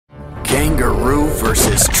Kangaroo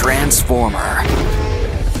versus Transformer.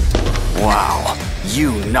 Wow,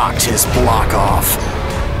 you knocked his block off.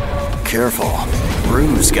 Careful,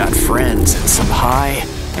 Roo's got friends in some high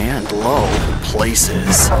and low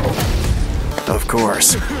places. Of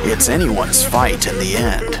course, it's anyone's fight in the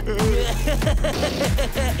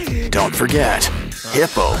end. Don't forget,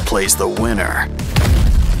 Hippo plays the winner.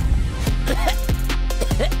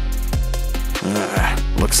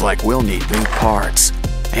 Looks like we'll need new parts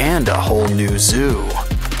and a whole new zoo.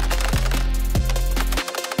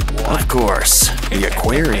 Of course, the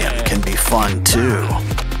aquarium can be fun too.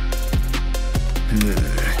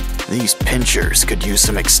 These pinchers could use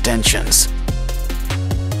some extensions.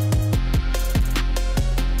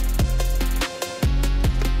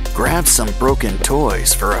 Grab some broken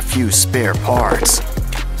toys for a few spare parts.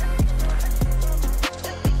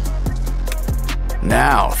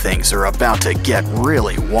 Now things are about to get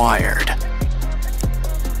really wired.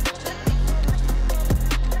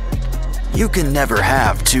 You can never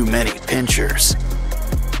have too many pinchers.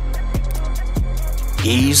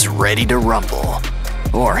 He's ready to rumble,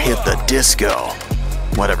 or hit the disco,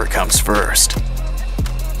 whatever comes first.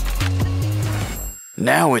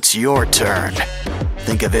 Now it's your turn.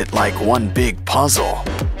 Think of it like one big puzzle.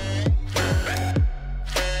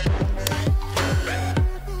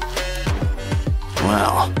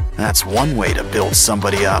 Well, that's one way to build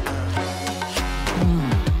somebody up.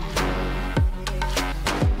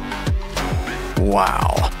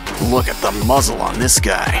 Wow, look at the muzzle on this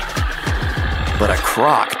guy. But a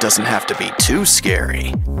croc doesn't have to be too scary.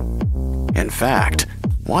 In fact,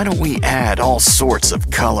 why don't we add all sorts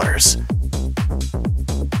of colors?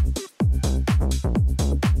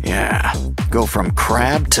 Yeah, go from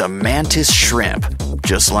crab to mantis shrimp,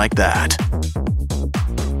 just like that.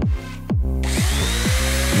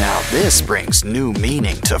 Now this brings new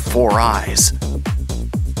meaning to 4 eyes.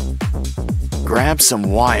 Grab some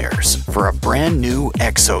wires for a brand new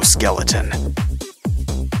exoskeleton.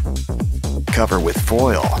 Cover with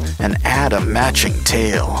foil and add a matching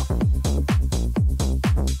tail.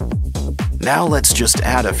 Now let's just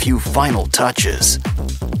add a few final touches.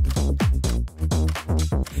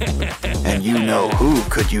 And you know who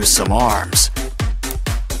could use some arms.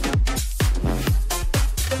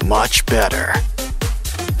 Much better.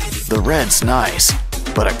 The red's nice,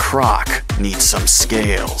 but a croc needs some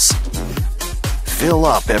scales. Fill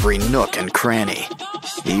up every nook and cranny,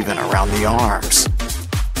 even around the arms.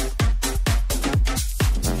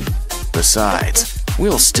 Besides,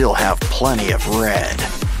 we'll still have plenty of red,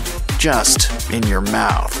 just in your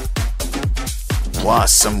mouth.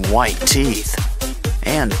 Plus some white teeth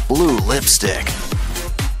and blue lipstick.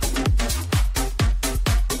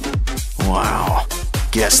 Wow,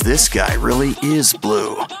 guess this guy really is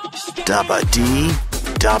blue. Dabba dee,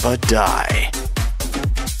 dabba die.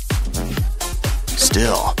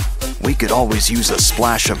 Still, we could always use a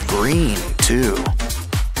splash of green, too.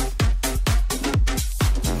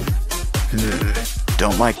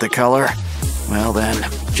 Don't like the color? Well then,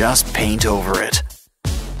 just paint over it.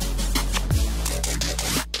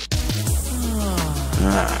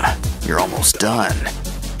 You're almost done.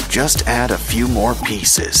 Just add a few more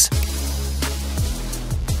pieces.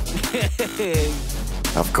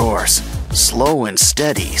 Of course, slow and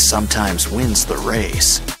steady sometimes wins the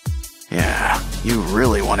race. Yeah, you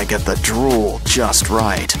really want to get the drool just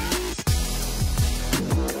right.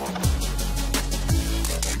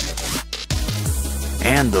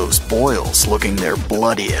 And those boils looking their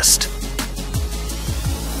bloodiest.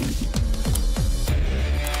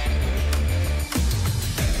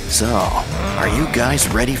 So, are you guys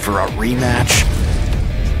ready for a rematch?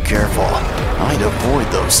 Careful, I'd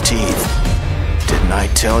avoid those teeth. Didn't I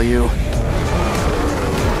tell you?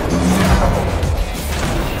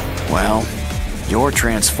 Well, your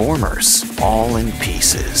Transformers all in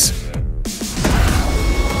pieces.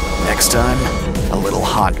 Next time, a little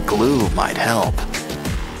hot glue might help.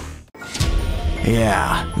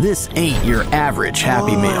 Yeah, this ain't your average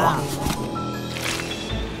Happy Meal.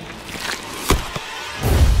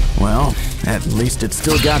 Well, at least it's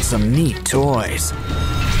still got some neat toys.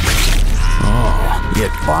 Oh,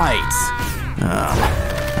 it bites.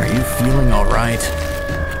 Are you feeling all right?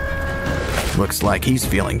 Looks like he's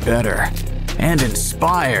feeling better and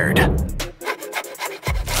inspired.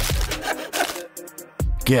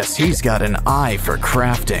 Guess he's got an eye for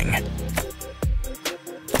crafting.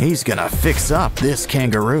 He's gonna fix up this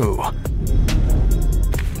kangaroo.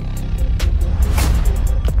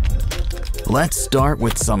 Let's start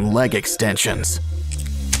with some leg extensions.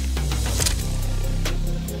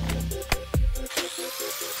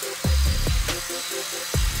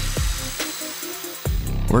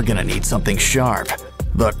 We're gonna need something sharp,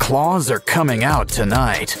 The claws are coming out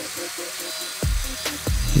tonight.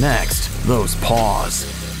 Next, those paws.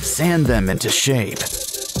 Sand them into shape.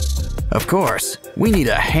 Of course, we need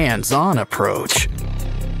a hands-on approach.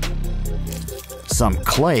 Some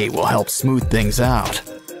clay will help smooth things out.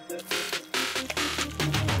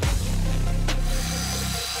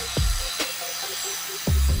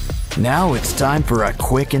 Now it's time for a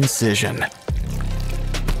quick incision.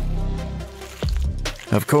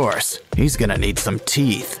 Of course, he's gonna need some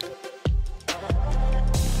teeth.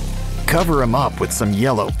 Cover him up with some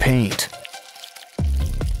yellow paint.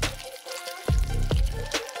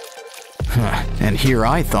 And here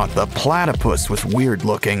I thought the platypus was weird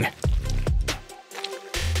looking.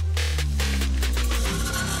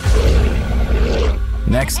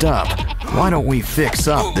 Next up, why don't we fix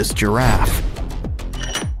up this giraffe?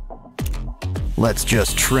 Let's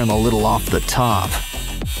just trim a little off the top.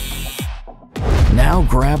 Now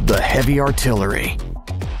grab the heavy artillery.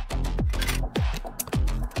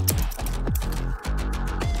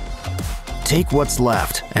 Take what's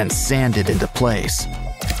left and sand it into place.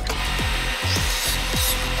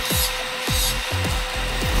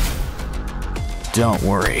 Don't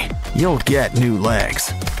worry, you'll get new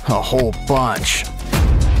legs. A whole bunch.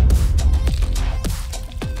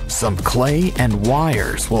 Some clay and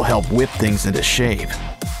wires will help whip things into shape.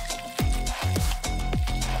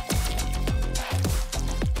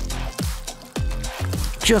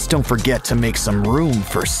 Just don't forget to make some room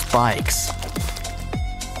for spikes.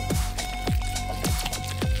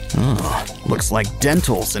 Oh, looks like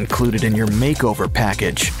dental's included in your makeover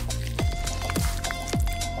package.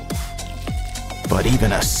 But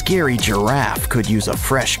even a scary giraffe could use a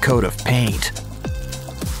fresh coat of paint.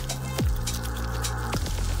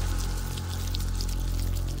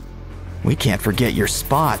 We can't forget your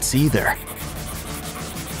spots either.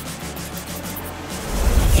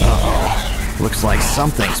 Uh-oh, looks like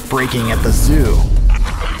something's breaking at the zoo.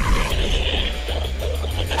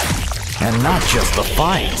 And not just the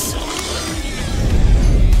fights.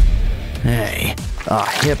 Hey, a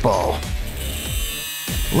hippo.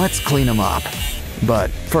 Let's clean him up.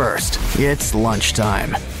 But first, it's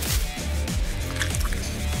lunchtime.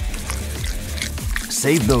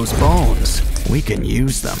 Save those bones. We can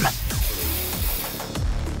use them.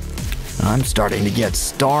 I'm starting to get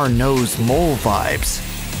star-nosed mole vibes.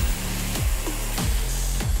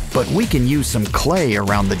 But we can use some clay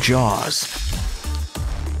around the jaws.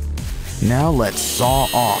 Now let's saw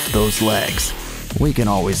off those legs. We can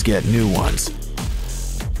always get new ones.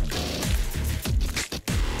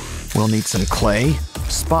 We'll need some clay,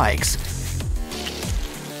 spikes,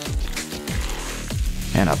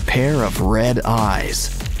 and a pair of red eyes.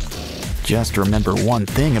 Just remember one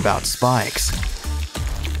thing about spikes.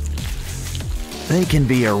 They can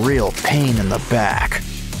be a real pain in the back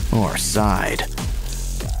or side.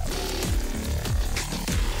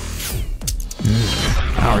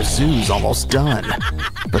 Our zoo's almost done,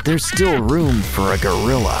 but there's still room for a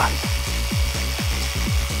gorilla.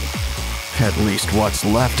 At least what's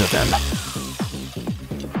left of him.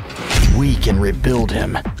 We can rebuild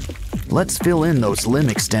him. Let's fill in those limb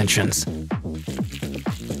extensions.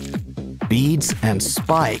 Beads and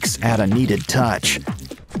spikes add a needed touch.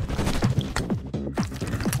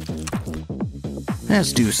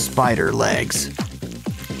 As do spider legs.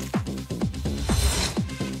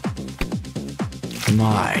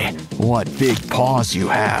 My, what big paws you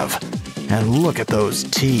have. And look at those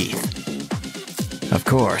teeth. Of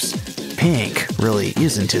course, pink really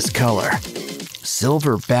isn't his color.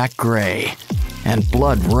 Silverback gray, and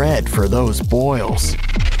blood red for those boils.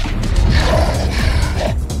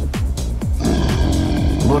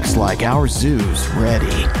 Looks like our zoo's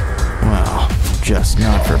ready. Well, just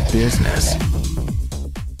not for business.